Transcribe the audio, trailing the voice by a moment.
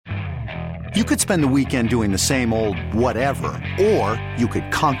You could spend the weekend doing the same old whatever, or you could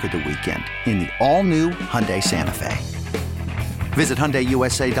conquer the weekend in the all-new Hyundai Santa Fe. Visit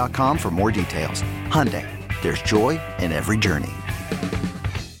HyundaiUSA.com for more details. Hyundai, there's joy in every journey.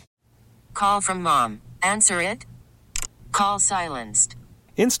 Call from mom. Answer it. Call silenced.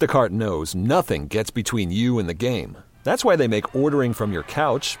 Instacart knows nothing gets between you and the game. That's why they make ordering from your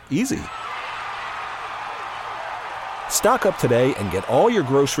couch easy. Stock up today and get all your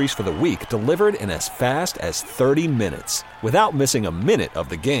groceries for the week delivered in as fast as 30 minutes without missing a minute of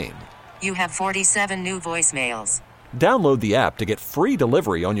the game. You have 47 new voicemails. Download the app to get free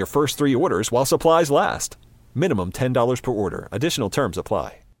delivery on your first 3 orders while supplies last. Minimum $10 per order. Additional terms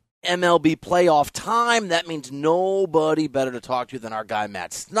apply. MLB playoff time. That means nobody better to talk to than our guy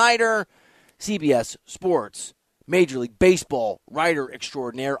Matt Snyder, CBS Sports, Major League Baseball writer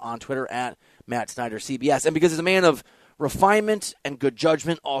extraordinaire on Twitter at Matt Snyder CBS. And because he's a man of refinement and good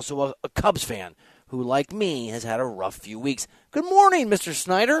judgment, also a Cubs fan who, like me, has had a rough few weeks. Good morning, Mr.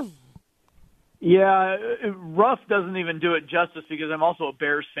 Snyder. Yeah, rough doesn't even do it justice because I'm also a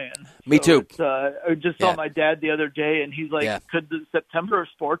Bears fan. Me too. I just saw my dad the other day, and he's like, could the September of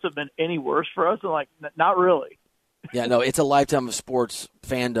sports have been any worse for us? I'm like, not really. Yeah, no, it's a lifetime of sports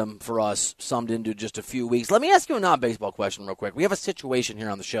fandom for us, summed into just a few weeks. Let me ask you a non-baseball question real quick. We have a situation here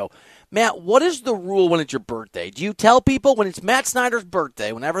on the show. Matt, what is the rule when it's your birthday? Do you tell people when it's Matt Snyder's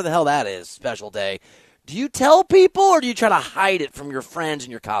birthday, whenever the hell that is, special day, do you tell people or do you try to hide it from your friends and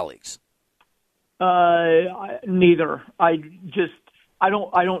your colleagues? Neither. I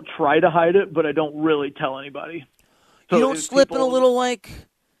don't try to hide it, but I don't really tell anybody. So you don't slip in a little like,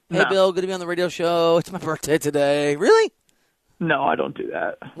 hey, no. Bill, good to be on the radio show. It's my birthday today. Really? No, I don't do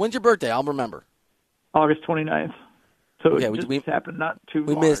that. When's your birthday? I'll remember. August 29th. So okay, it just happened not too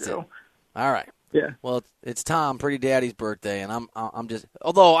long ago. We missed it. All right. Yeah. Well, it's Tom, Pretty Daddy's birthday, and I'm just.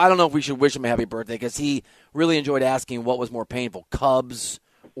 Although I don't know if we should wish him a happy birthday because he really enjoyed asking what was more painful, Cubs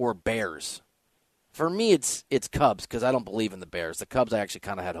or Bears. For me, it's Cubs because I don't believe in the Bears. The Cubs I actually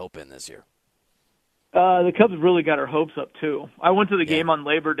kind of had hope in this year. The Cubs really got our hopes up, too. I went to the game on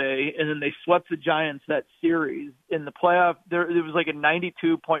Labor Day, and then they swept the Giants that series. In the playoff, there was like a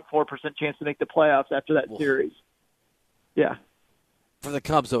 92.4% chance to make the playoffs after that series. Yeah. For the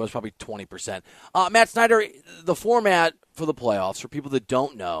Cubs, though, it was probably 20%. Matt Snyder, the format for the playoffs, for people that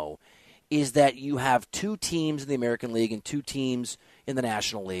don't know, is that you have 2 teams in the American League and 2 teams in the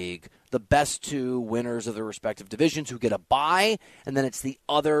National League, the best 2 winners of their respective divisions who get a bye, and then it's the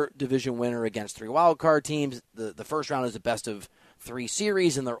other division winner against 3 wildcard teams. The first round is the best of 3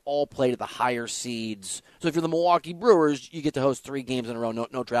 series, and they're all played at the higher seeds. So if you're the Milwaukee Brewers, you get to host 3 games in a row,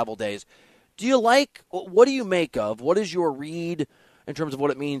 no travel days. What do you make of, what is your read in terms of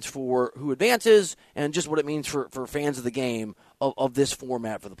what it means for who advances and just what it means for fans of the game of this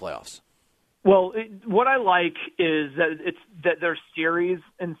format for the playoffs? Well, what I like is that there's series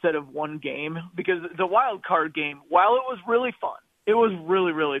instead of one game, because the wild card game, while it was really fun, it was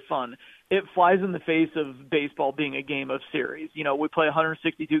really, really fun. It flies in the face of baseball being a game of series. You know, we play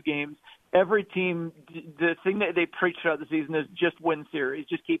 162 games. Every team, the thing that they preach throughout the season is just win series,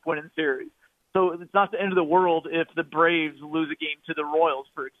 just keep winning series. So it's not the end of the world if the Braves lose a game to the Royals,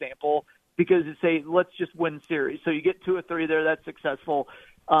 for example, because it's let's just win series. So you get 2 or 3 there, that's successful.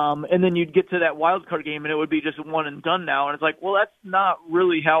 And then you'd get to that wild card game, and it would be just one and done now. And it's like, well, that's not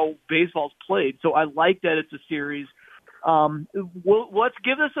really how baseball's played. So I like that it's a series. Let's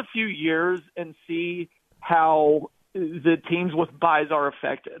give this a few years and see how the teams with buys are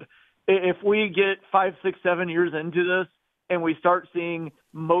affected. If we get 5, 6, 7 years into this and we start seeing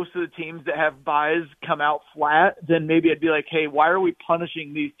most of the teams that have buys come out flat, then maybe I'd be like, hey, why are we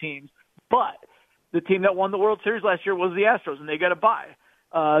punishing these teams? But the team that won the World Series last year was the Astros, and they got a bye.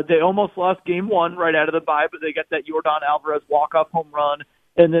 They almost lost game 1 right out of the bye, but they got that Yordan Alvarez walk-off home run,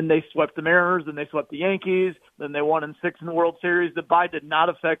 and then they swept the Mariners, and they swept the Yankees, then they won in 6 in the World Series. The bye did not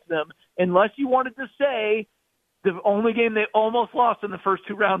affect them, unless you wanted to say the only game they almost lost in the first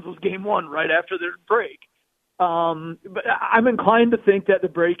 2 rounds was game 1 right after their break. But I'm inclined to think that the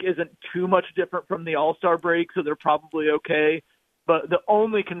break isn't too much different from the All-Star break, so they're probably okay. But the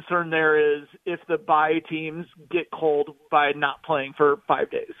only concern there is if the bye teams get cold by not playing for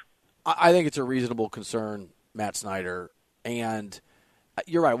 5 days. I think it's a reasonable concern, Matt Snyder. And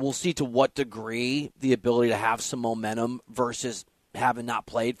you're right. We'll see to what degree the ability to have some momentum versus having not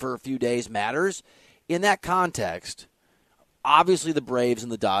played for a few days matters. In that context, obviously the Braves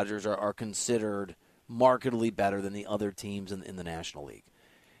and the Dodgers are considered markedly better than the other teams in the National League.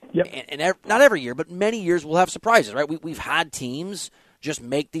 Yep. And not every year, but many years we'll have surprises, right? We've had teams just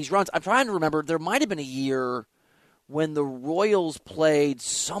make these runs. I'm trying to remember. There might have been a year when the Royals played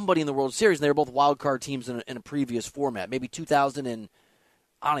somebody in the World Series, and they were both wild card teams in a previous format, maybe 2000 and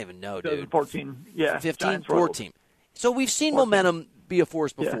I don't even know, dude. 14, yeah. 15, 14. So we've seen 14. momentum be a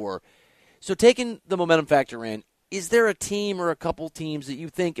force before. Yeah. So taking the momentum factor in, is there a team or a couple teams that you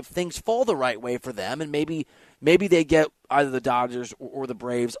think if things fall the right way for them and maybe they get either the Dodgers or the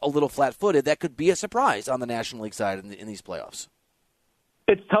Braves a little flat-footed, that could be a surprise on the National League side in these playoffs?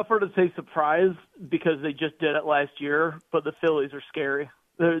 It's tougher to say surprise because they just did it last year, but the Phillies are scary.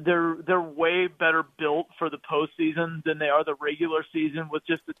 They're way better built for the postseason than they are the regular season, with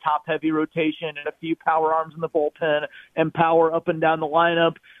just the top-heavy rotation and a few power arms in the bullpen and power up and down the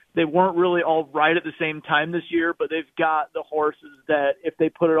lineup. They weren't really all right at the same time this year, but they've got the horses that if they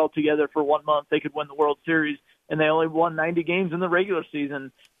put it all together for 1 month, they could win the World Series. And they only won 90 games in the regular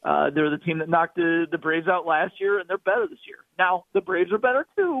season. They're the team that knocked the Braves out last year, and they're better this year. Now, the Braves are better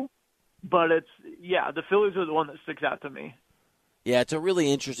too, but the Phillies are the one that sticks out to me. Yeah, it's a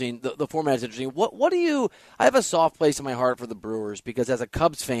really interesting. The format is interesting. What do you? I have a soft place in my heart for the Brewers because as a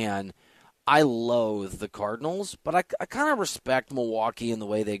Cubs fan, I loathe the Cardinals, but I kind of respect Milwaukee and the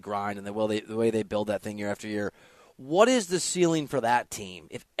way they grind and the way they build that thing year after year. What is the ceiling for that team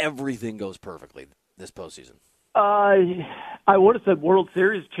if everything goes perfectly this postseason? I would have said World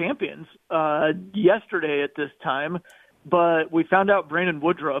Series champions yesterday at this time, but we found out Brandon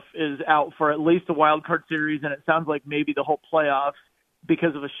Woodruff is out for at least a wild card series, and it sounds like maybe the whole playoffs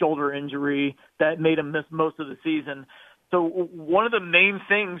because of a shoulder injury that made him miss most of the season. So one of the main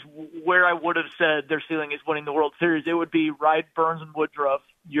things where I would have said their ceiling is winning the World Series, it would be Reiter, Burns, and Woodruff,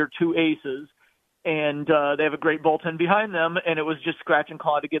 your two aces. And they have a great bullpen behind them, and it was just scratch and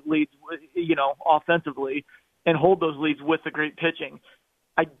claw to get leads, offensively and hold those leads with the great pitching.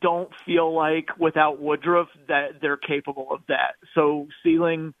 I don't feel like without Woodruff that they're capable of that. So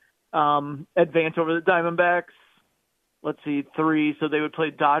ceiling, advance over the Diamondbacks, let's see, 3, so they would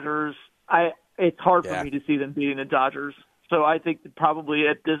play Dodgers. It's hard for me to see them beating the Dodgers. So I think that probably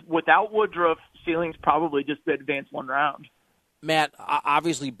without Woodruff, ceiling's probably just to advance one round. Matt,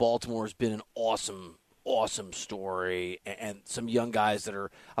 obviously Baltimore has been an awesome story, and some young guys that are.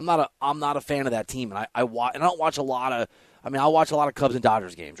 I'm not a fan of that team, and I don't watch a lot of. I mean, I watch a lot of Cubs and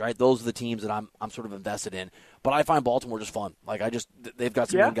Dodgers games, right? Those are the teams that I'm sort of invested in. But I find Baltimore just fun. Like they've got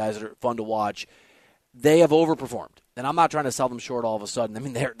some young guys that are fun to watch. They have overperformed, and I'm not trying to sell them short all of a sudden. I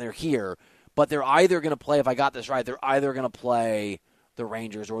mean, they're here, but they're either going to play. If I got this right, they're either going to play the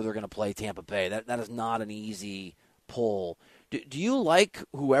Rangers or they're going to play Tampa Bay. That is not an easy pull. Do you like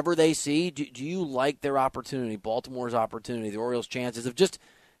whoever they see? Do you like their opportunity, Baltimore's opportunity, the Orioles' chances of just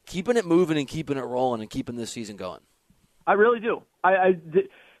keeping it moving and keeping it rolling and keeping this season going? I really do.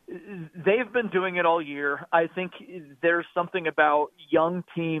 They've been doing it all year. I think there's something about young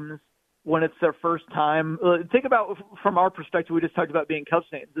teams when it's their first time. Think about, from our perspective, we just talked about being Cubs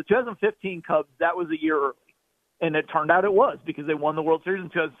fans. The 2015 Cubs, that was a year early. And it turned out it was because they won the World Series in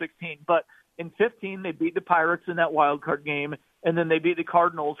 2016. But in 15, they beat the Pirates in that wild card game, and then they beat the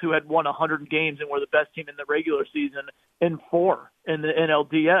Cardinals, who had won 100 games and were the best team in the regular season, in 4 in the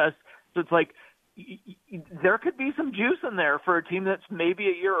NLDS. So it's like there could be some juice in there for a team that's maybe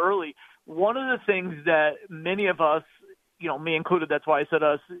a year early. One of the things that many of us, me included, that's why I said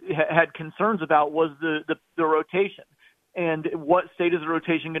us, had concerns about was the rotation. And what state is the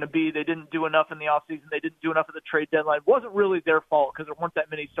rotation going to be? They didn't do enough in the offseason. They didn't do enough at the trade deadline. It wasn't really their fault because there weren't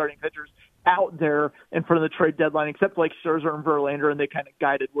that many starting pitchers out there in front of the trade deadline, except like Scherzer and Verlander, and they kind of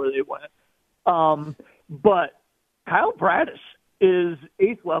guided where they went. But Kyle Bradish is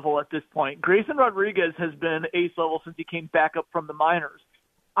ace level at this point. Grayson Rodriguez has been ace level since he came back up from the minors.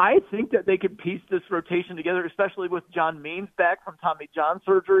 I think that they could piece this rotation together, especially with John Means back from Tommy John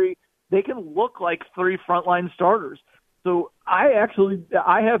surgery. They can look like 3 frontline starters. So I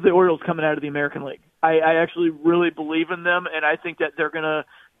have the Orioles coming out of the American League. I actually really believe in them, and I think that they're going to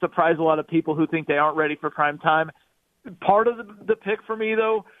surprise a lot of people who think they aren't ready for prime time. Part of the pick for me,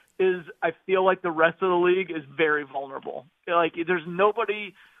 though, is I feel like the rest of the league is very vulnerable. Like, there's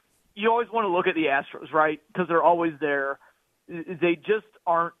nobody – you always want to look at the Astros, right, because they're always there. They just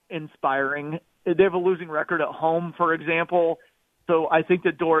aren't inspiring. They have a losing record at home, for example. So I think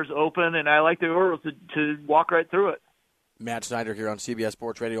the door is open, and I like the Orioles to walk right through it. Matt Snyder here on CBS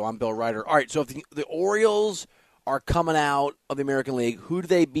Sports Radio. I'm Bill Reiter. All right, so if the Orioles are coming out of the American League, who do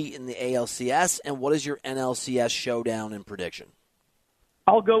they beat in the ALCS, and what is your NLCS showdown and prediction?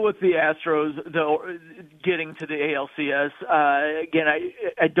 I'll go with the Astros, though, getting to the ALCS. Again,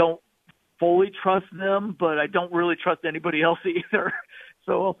 I don't fully trust them, but I don't really trust anybody else either.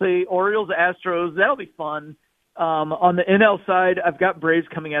 So I'll say Orioles, Astros. That'll be fun. On the NL side, I've got Braves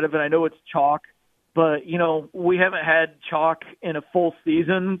coming out of it. I know it's chalk. But, we haven't had chalk in a full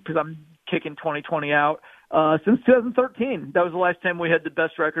season because I'm kicking 2020 out since 2013. That was the last time we had the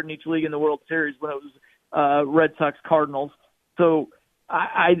best record in each league in the World Series when it was Red Sox Cardinals. So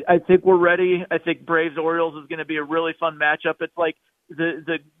I think we're ready. I think Braves-Orioles is going to be a really fun matchup. It's like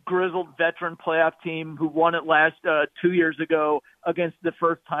the grizzled veteran playoff team who won it last 2 years ago against the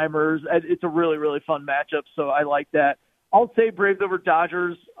first-timers. It's a really, really fun matchup, so I like that. I'll say Braves over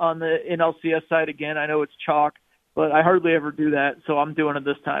Dodgers on the NLCS side again. I know it's chalk, but I hardly ever do that, so I'm doing it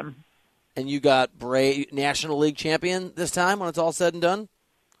this time. And you got National League champion this time when it's all said and done?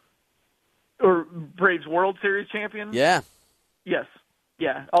 Or Braves World Series champion? Yeah. Yes.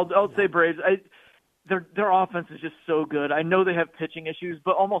 Yeah, I'll say Braves. Their offense is just so good. I know they have pitching issues,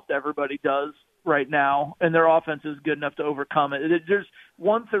 but almost everybody does right now, and their offense is good enough to overcome it. There's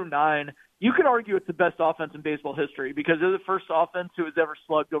 1 through 9. You could argue it's the best offense in baseball history because they're the first offense who has ever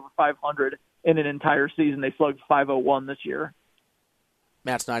slugged over 500 in an entire season. They slugged 501 this year.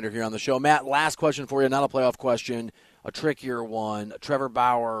 Matt Snyder here on the show. Matt, last question for you, not a playoff question, a trickier one. Trevor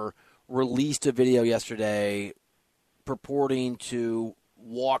Bauer released a video yesterday purporting to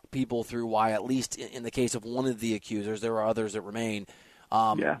walk people through why, at least in the case of one of the accusers, there are others that remain,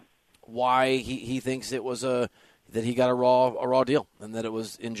 why he thinks it was that he got a raw deal and that it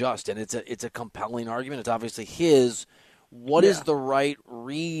was unjust. And it's a compelling argument. It's obviously his. What is the right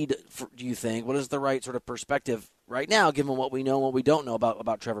read, do you think? What is the right sort of perspective right now, given what we know and what we don't know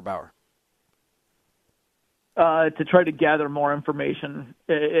about Trevor Bauer? To try to gather more information,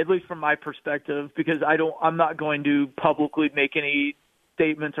 at least from my perspective, because I'm not going to publicly make any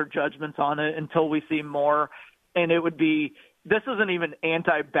statements or judgments on it until we see more. And it would be, this isn't even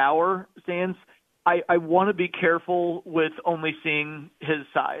anti-Bauer stance. I want to be careful with only seeing his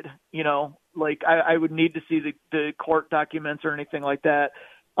side, I would need to see the court documents or anything like that.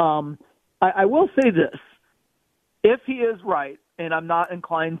 I will say this, if he is right, and I'm not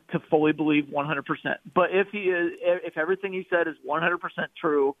inclined to fully believe 100%, but if everything he said is 100%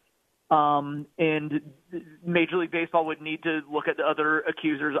 true, and Major League Baseball would need to look at the other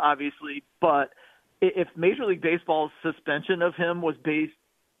accusers, obviously, but if Major League Baseball's suspension of him was based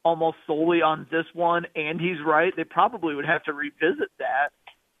almost solely on this one, and he's right, they probably would have to revisit that.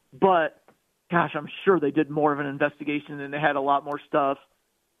 But, gosh, I'm sure they did more of an investigation and they had a lot more stuff.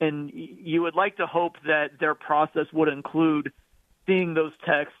 And you would like to hope that their process would include seeing those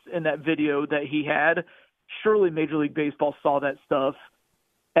texts in that video that he had. Surely Major League Baseball saw that stuff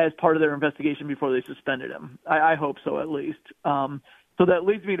as part of their investigation before they suspended him. I hope so, at least. So that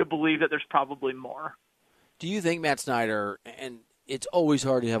leads me to believe that there's probably more. Do you think, Matt Snyder, and it's always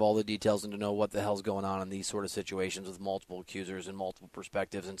hard to have all the details and to know what the hell's going on in these sort of situations with multiple accusers and multiple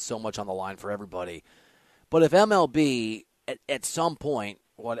perspectives and so much on the line for everybody. But if MLB, at some point,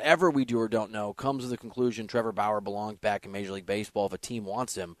 whatever we do or don't know, comes to the conclusion Trevor Bauer belongs back in Major League Baseball if a team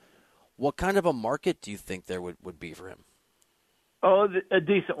wants him, what kind of a market do you think there would be for him? Oh, a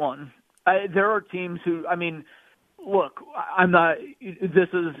decent one. There are teams who, look, this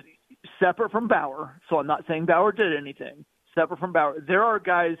is separate from Bauer, so I'm not saying Bauer did anything. Separate from Bauer, there are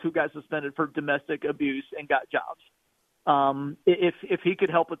guys who got suspended for domestic abuse and got jobs. If he could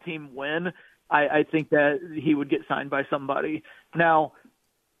help a team win, I think that he would get signed by somebody. Now,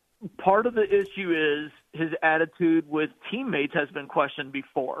 part of the issue is his attitude with teammates has been questioned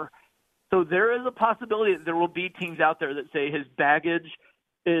before. So there is a possibility that there will be teams out there that say his baggage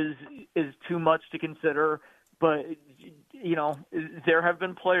is too much to consider. But, there have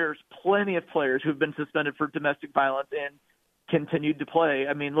been plenty of players who've been suspended for domestic violence and continued to play.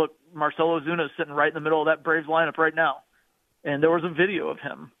 Look, Marcell Ozuna is sitting right in the middle of that Braves lineup right now. And there was a video of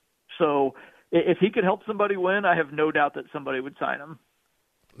him. So if he could help somebody win, I have no doubt that somebody would sign him.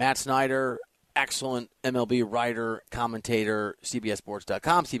 Matt Snyder, excellent MLB writer, commentator,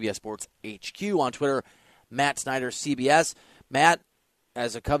 CBSSports.com, CBS Sports HQ on Twitter, Matt Snyder, CBS. Matt,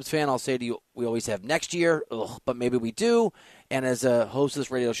 as a Cubs fan, I'll say to you, we always have next year, but maybe we do. And as a host of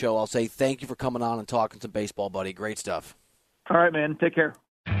this radio show, I'll say thank you for coming on and talking some baseball, buddy. Great stuff. All right, man. Take care.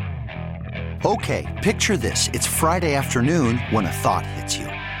 Okay, picture this. It's Friday afternoon when a thought hits you.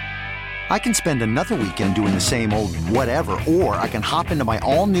 I can spend another weekend doing the same old whatever, or I can hop into my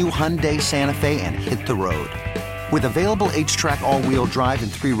all-new Hyundai Santa Fe and hit the road. With available H-Track all-wheel drive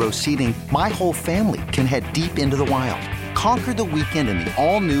and 3-row seating, my whole family can head deep into the wild. Conquer the weekend in the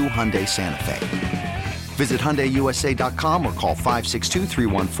all-new Hyundai Santa Fe. Visit HyundaiUSA.com or call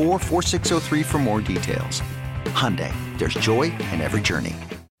 562-314-4603 for more details. Hyundai, there's joy in every journey.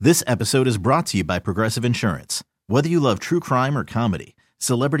 This episode is brought to you by Progressive Insurance. Whether you love true crime or comedy,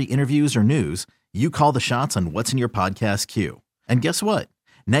 celebrity interviews or news, you call the shots on what's in your podcast queue. And guess what?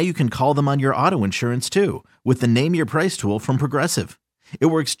 Now you can call them on your auto insurance too with the Name Your Price tool from Progressive. It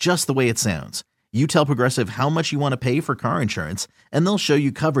works just the way it sounds. You tell Progressive how much you want to pay for car insurance, and they'll show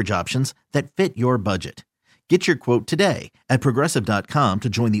you coverage options that fit your budget. Get your quote today at Progressive.com to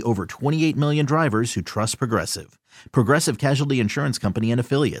join the over 28 million drivers who trust Progressive. Progressive Casualty Insurance Company and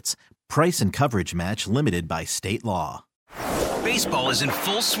Affiliates. Price and coverage match limited by state law. Baseball is in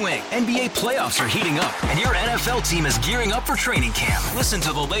full swing. NBA playoffs are heating up, and your NFL team is gearing up for training camp. Listen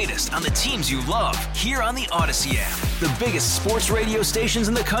to the latest on the teams you love here on the Odyssey app. The biggest sports radio stations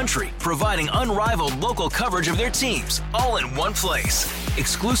in the country, providing unrivaled local coverage of their teams, all in one place.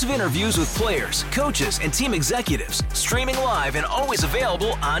 Exclusive interviews with players, coaches, and team executives, streaming live and always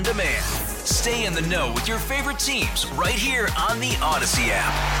available on demand. Stay in the know with your favorite teams right here on the Odyssey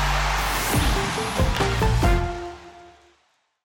app.